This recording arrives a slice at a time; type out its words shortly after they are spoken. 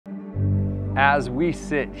As we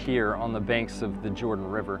sit here on the banks of the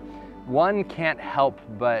Jordan River, one can't help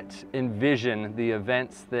but envision the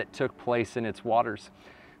events that took place in its waters.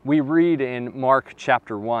 We read in Mark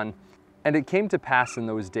chapter 1, "And it came to pass in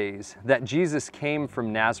those days that Jesus came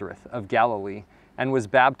from Nazareth of Galilee and was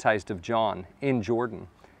baptized of John in Jordan.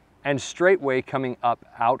 And straightway coming up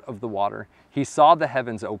out of the water, he saw the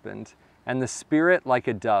heavens opened, and the Spirit like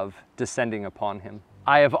a dove descending upon him."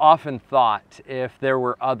 I have often thought if there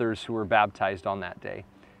were others who were baptized on that day,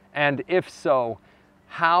 and if so,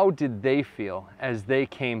 how did they feel as they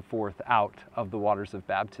came forth out of the waters of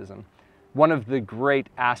baptism? One of the great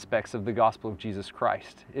aspects of the gospel of Jesus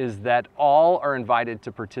Christ is that all are invited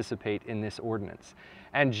to participate in this ordinance.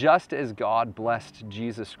 And just as God blessed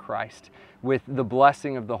Jesus Christ with the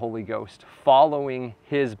blessing of the Holy Ghost following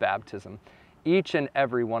his baptism, each and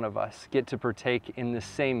every one of us get to partake in the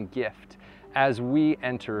same gift as we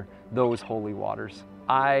enter those holy waters.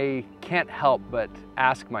 I can't help but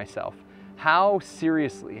ask myself, how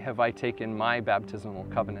seriously have I taken my baptismal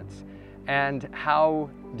covenants? And how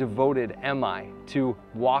devoted am I to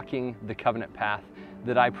walking the covenant path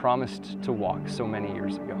that I promised to walk so many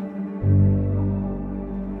years ago?